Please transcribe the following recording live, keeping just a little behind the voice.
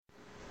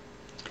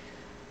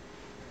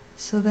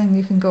So then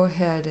you can go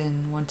ahead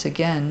and once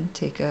again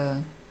take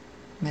a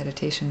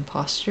meditation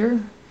posture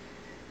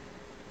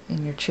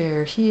in your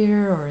chair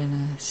here or in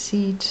a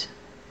seat,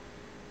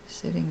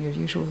 sitting your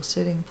usual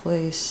sitting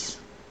place,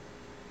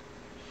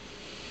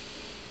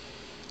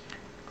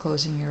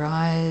 closing your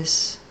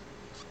eyes.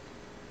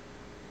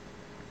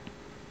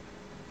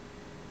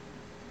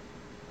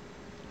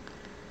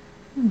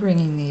 And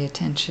bringing the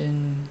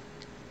attention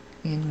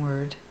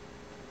inward.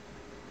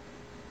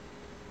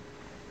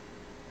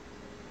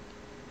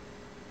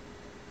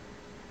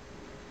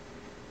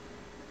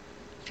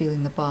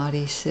 Feeling the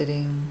body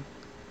sitting.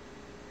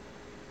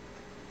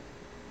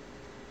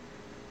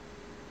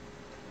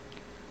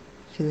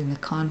 Feeling the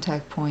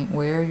contact point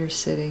where you're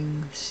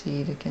sitting, the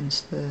seat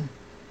against the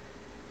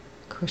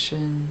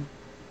cushion,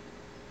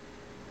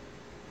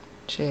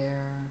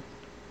 chair,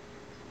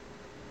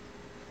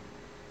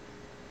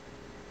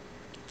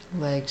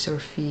 legs or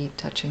feet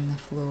touching the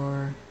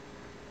floor.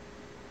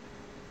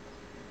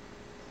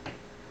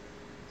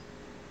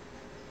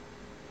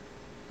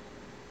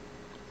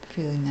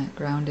 Feeling that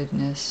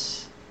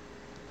groundedness,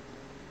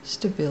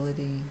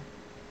 stability.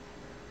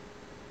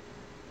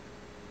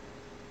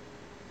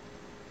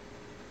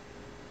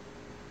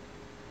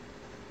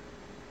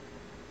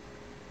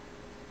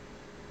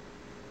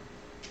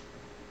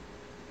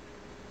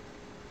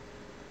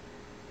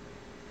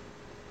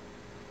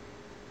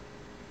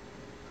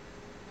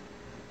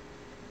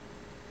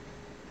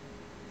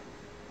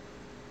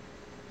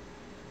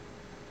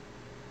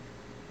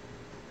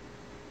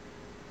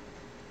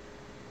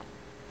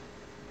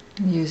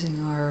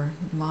 Using our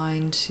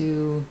mind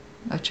to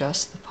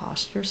adjust the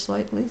posture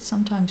slightly.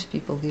 Sometimes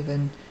people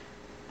even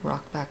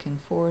rock back and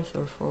forth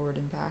or forward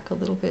and back a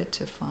little bit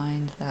to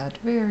find that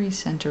very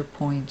center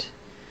point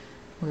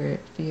where it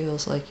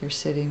feels like you're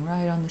sitting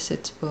right on the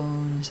sits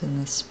bones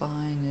and the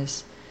spine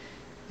is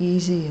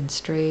easy and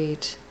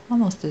straight,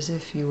 almost as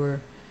if you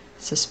were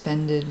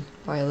suspended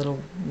by a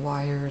little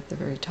wire at the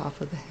very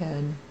top of the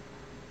head.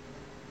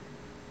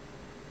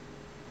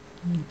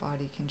 And the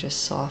body can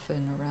just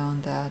soften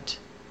around that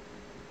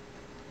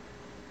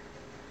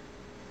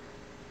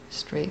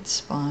straight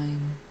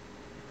spine,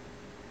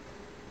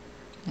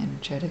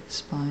 energetic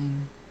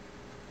spine.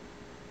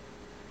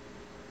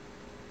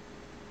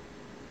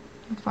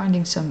 And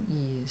finding some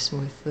ease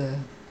with the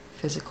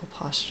physical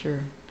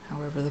posture,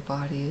 however the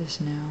body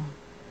is now.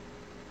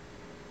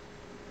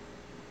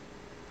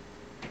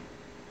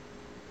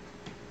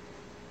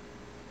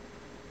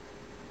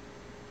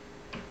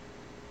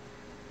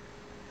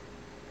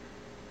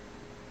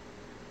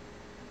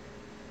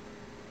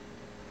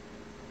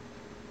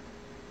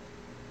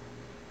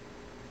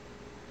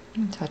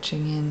 And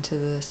touching into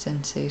the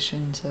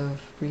sensations of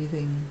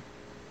breathing.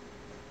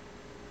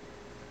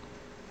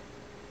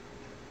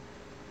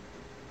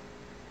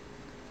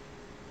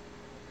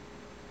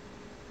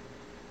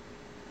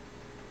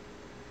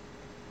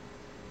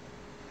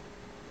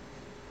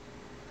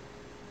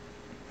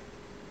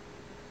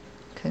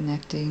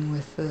 Connecting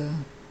with the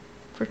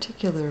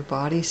particular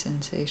body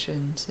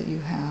sensations that you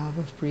have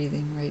of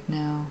breathing right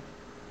now.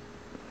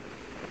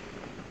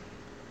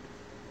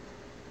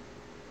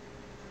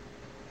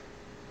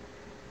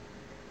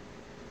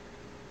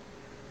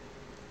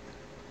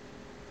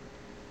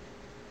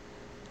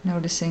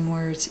 Noticing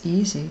where it's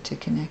easy to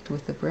connect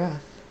with the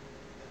breath.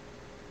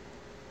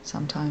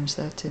 Sometimes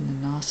that's in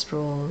the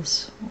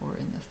nostrils, or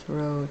in the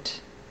throat,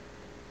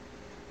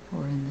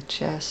 or in the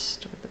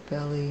chest, or the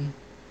belly.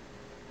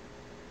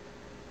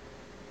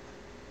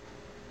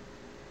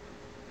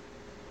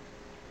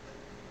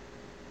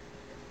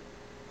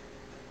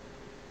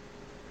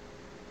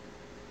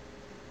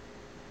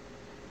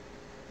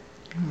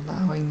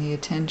 Allowing the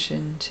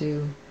attention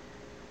to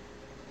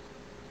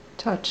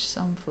touch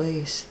some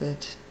place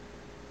that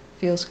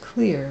feels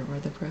clear, where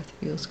the breath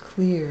feels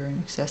clear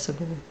and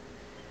accessible.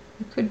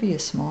 It could be a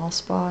small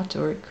spot,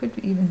 or it could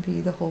even be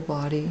the whole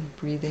body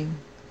breathing.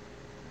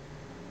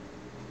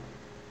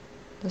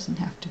 It doesn't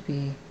have to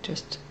be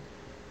just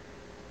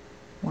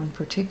one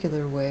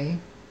particular way,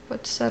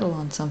 but settle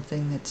on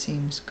something that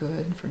seems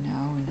good for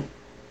now and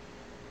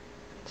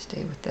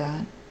stay with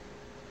that.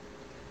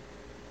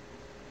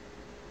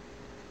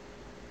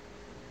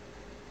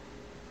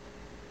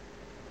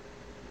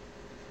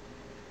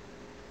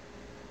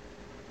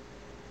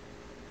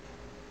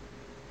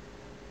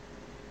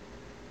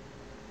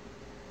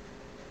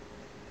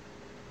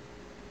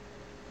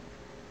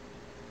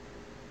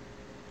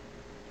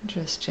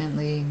 Just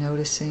gently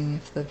noticing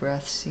if the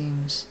breath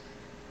seems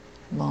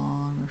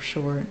long or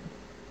short,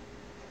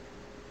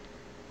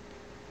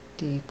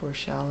 deep or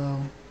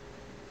shallow.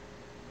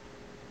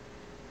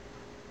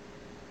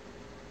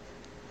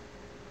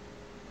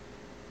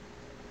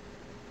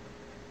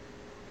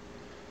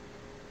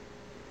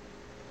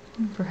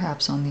 And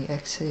perhaps on the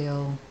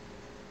exhale,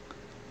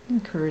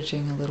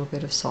 encouraging a little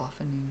bit of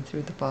softening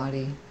through the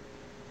body.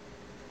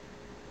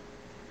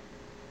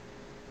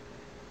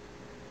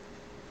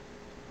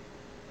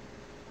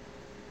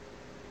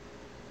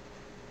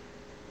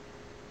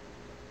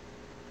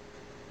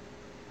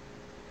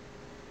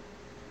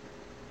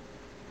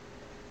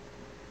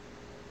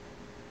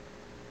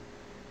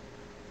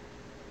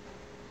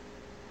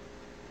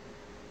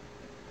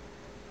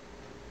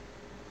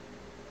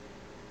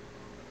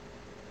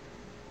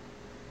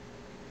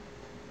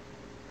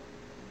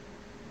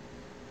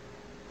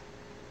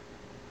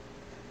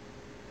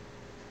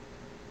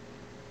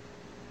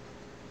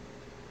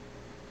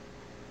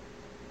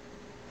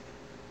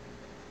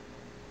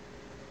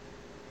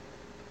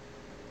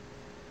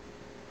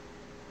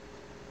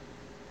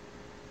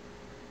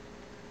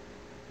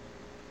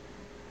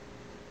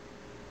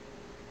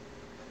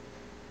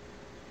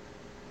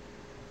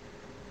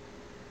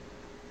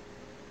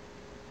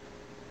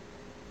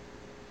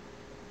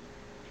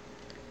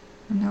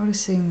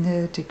 Noticing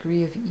the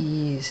degree of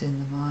ease in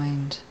the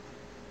mind.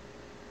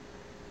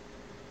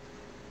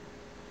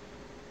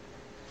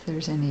 If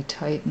there's any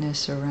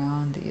tightness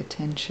around the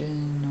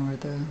attention or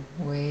the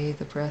way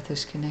the breath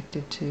is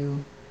connected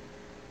to,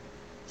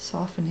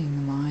 softening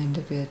the mind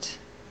a bit.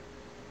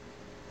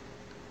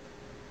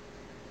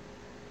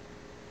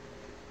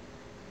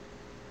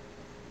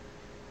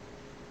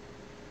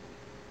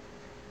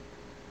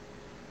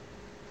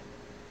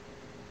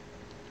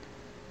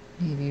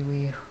 Maybe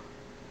we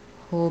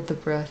hold the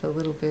breath a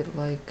little bit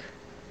like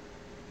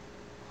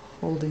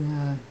holding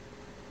a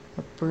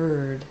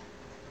bird.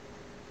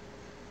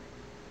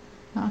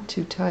 Not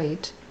too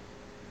tight.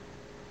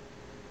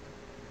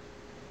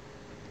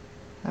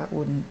 That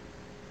wouldn't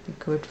be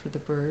good for the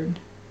bird.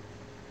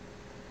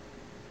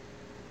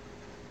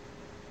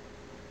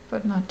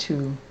 But not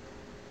too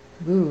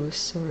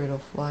loose or it'll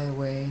fly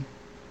away.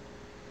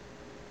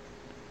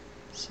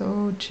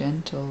 So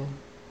gentle.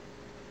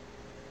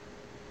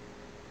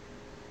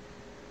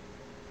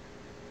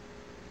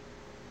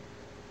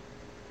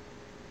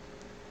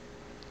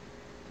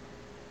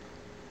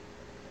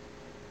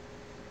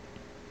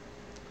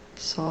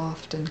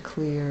 Soft and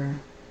clear.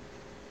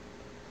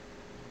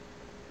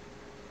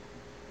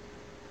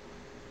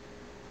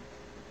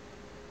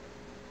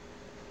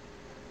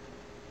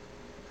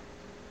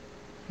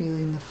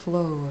 Feeling the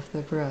flow of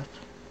the breath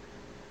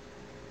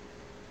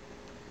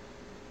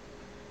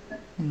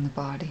in the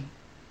body.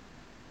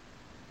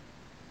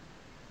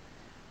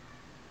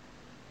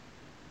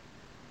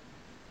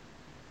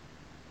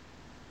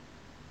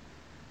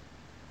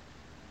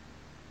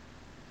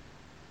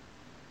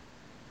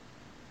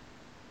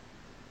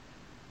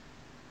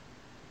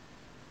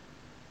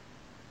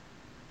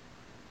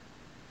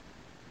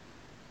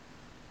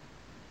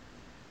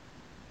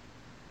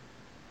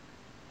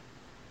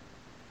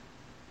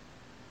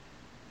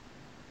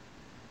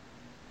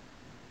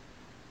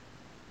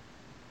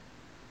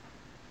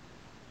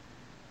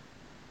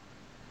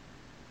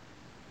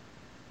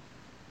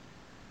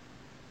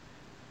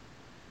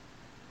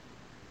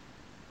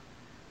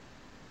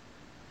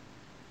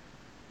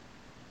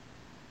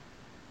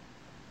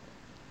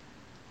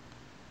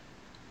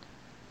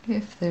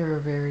 If there are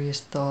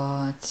various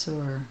thoughts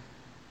or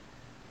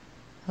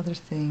other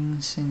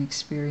things in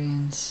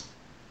experience,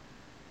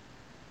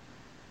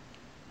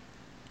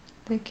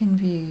 they can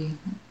be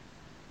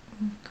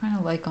kind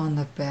of like on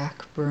the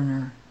back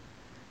burner,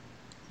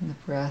 and the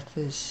breath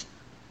is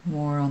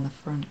more on the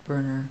front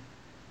burner.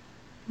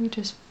 We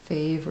just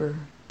favor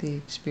the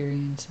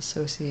experience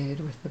associated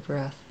with the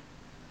breath.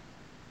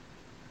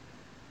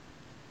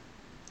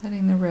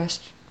 Letting the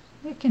rest,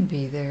 it can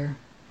be there,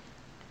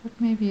 but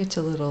maybe it's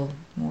a little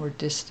more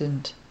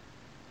distant.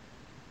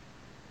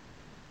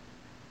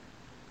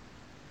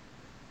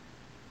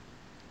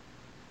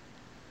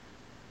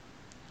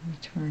 We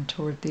turn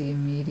toward the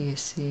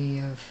immediacy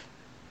of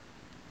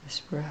this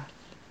breath.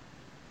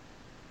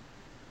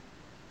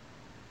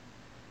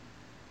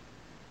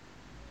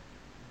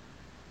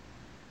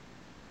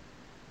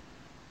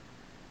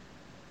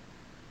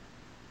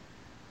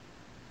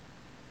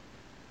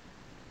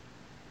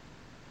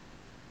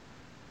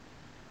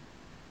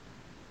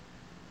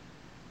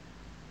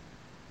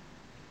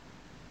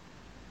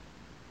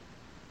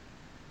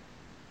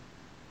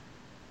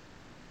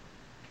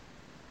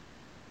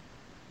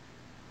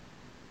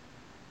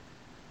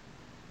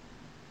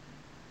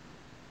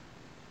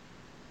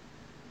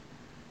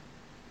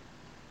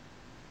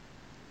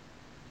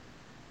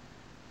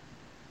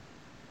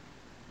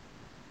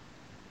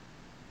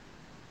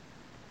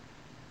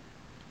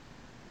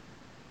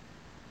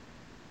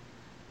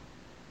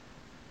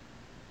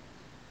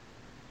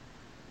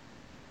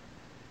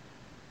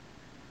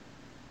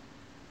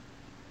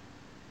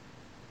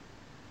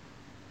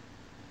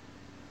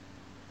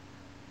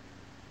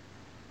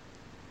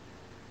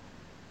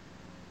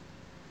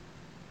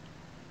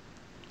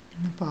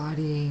 And the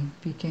body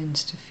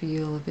begins to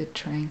feel a bit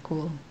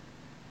tranquil.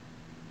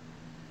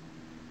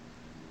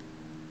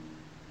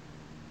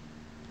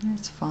 And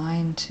it's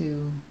fine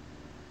to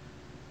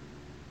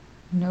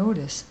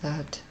notice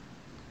that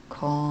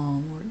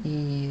calm or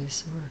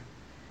ease or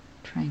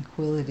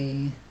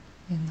tranquility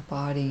in the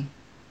body.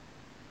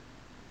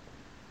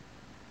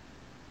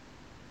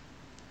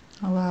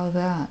 Allow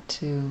that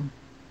to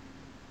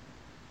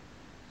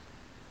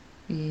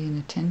be in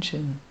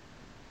attention.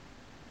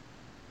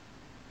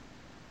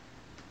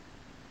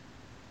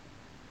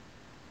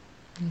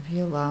 If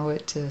you allow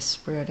it to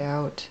spread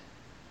out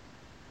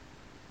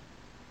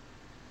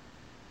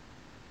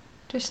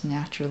just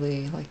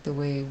naturally, like the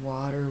way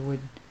water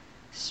would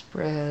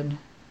spread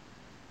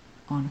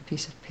on a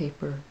piece of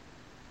paper.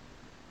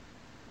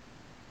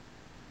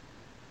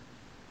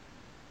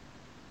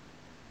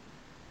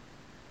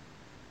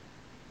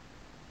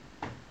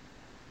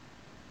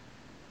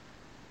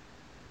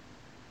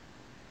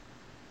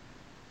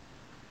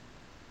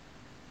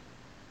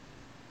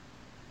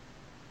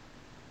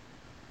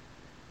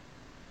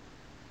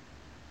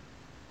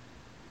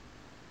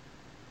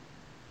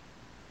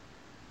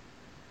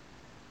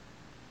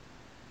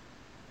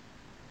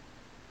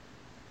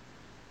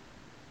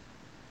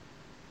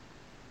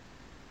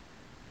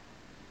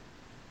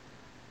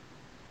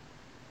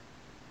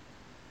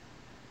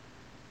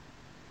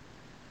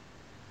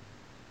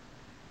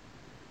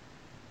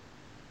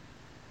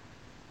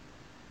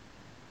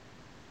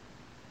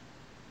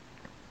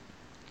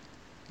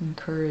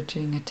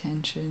 encouraging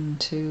attention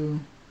to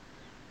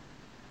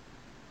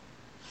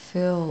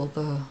fill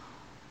the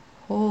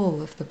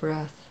whole of the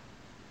breath.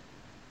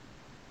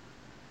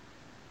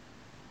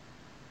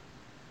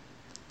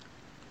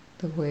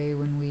 The way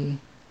when we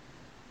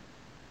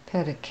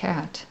pet a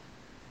cat,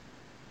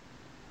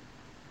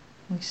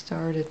 we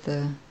start at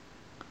the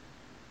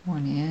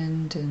one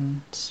end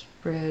and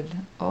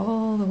spread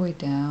all the way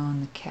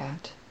down the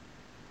cat,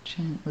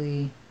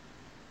 gently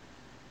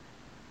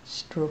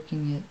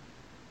stroking it.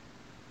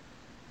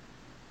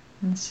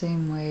 In the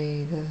same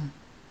way, the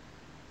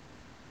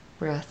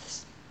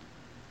breath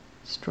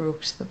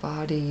strokes the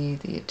body,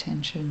 the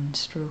attention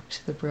strokes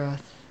the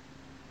breath.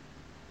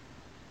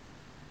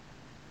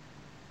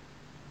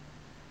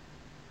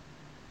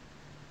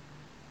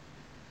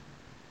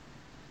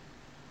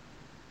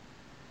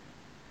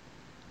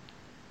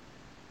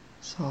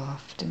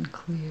 Soft and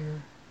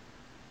clear.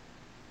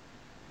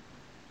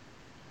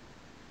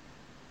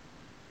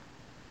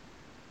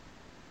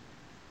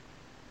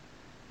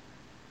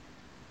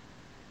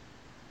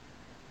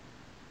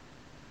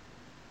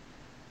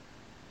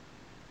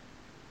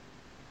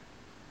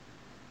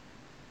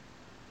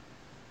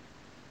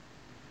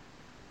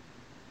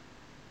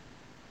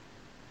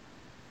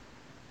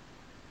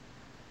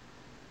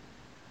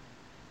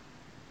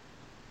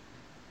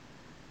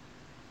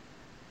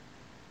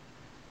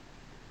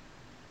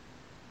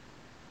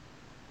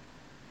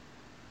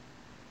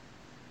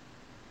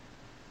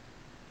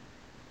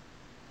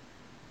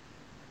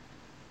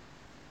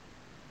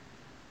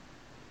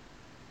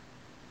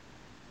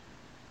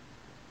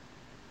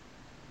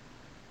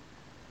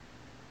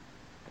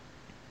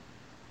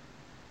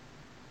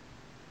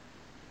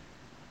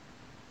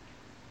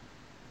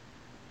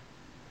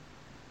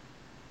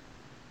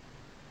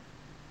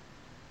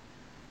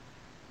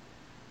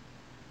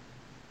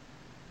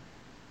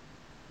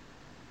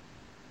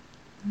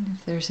 And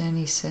if there's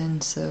any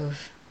sense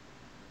of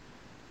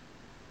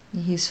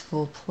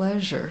easeful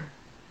pleasure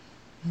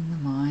in the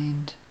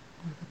mind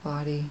or the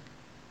body,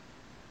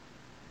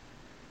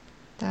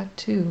 that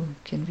too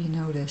can be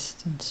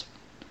noticed and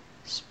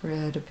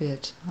spread a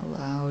bit,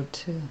 allowed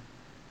to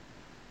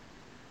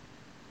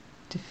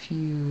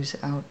diffuse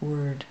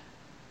outward.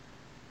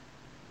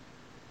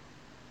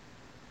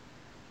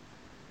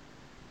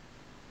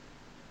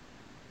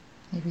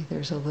 Maybe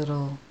there's a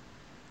little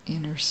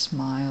inner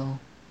smile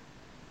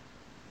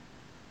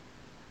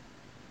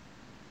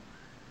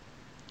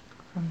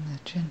from the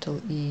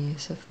gentle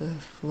ease of the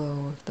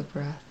flow of the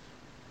breath.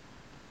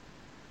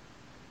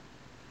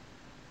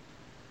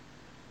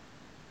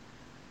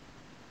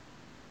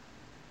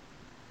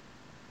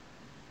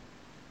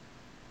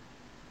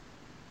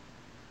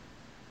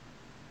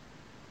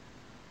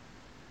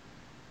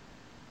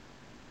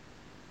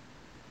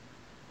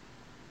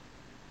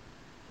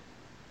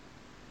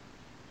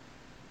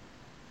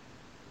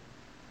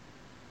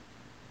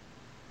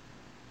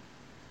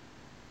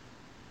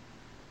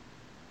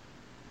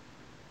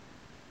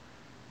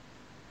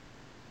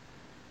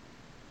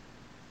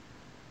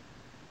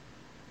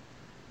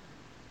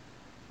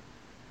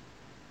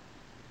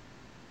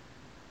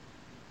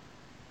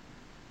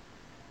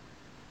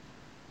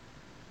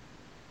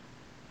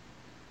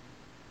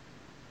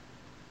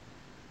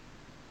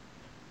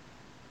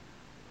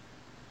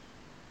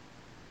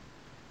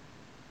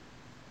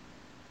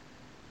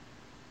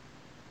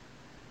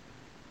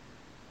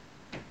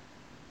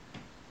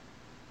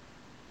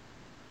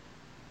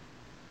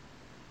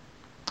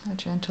 A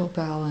gentle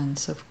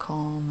balance of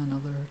calm and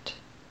alert.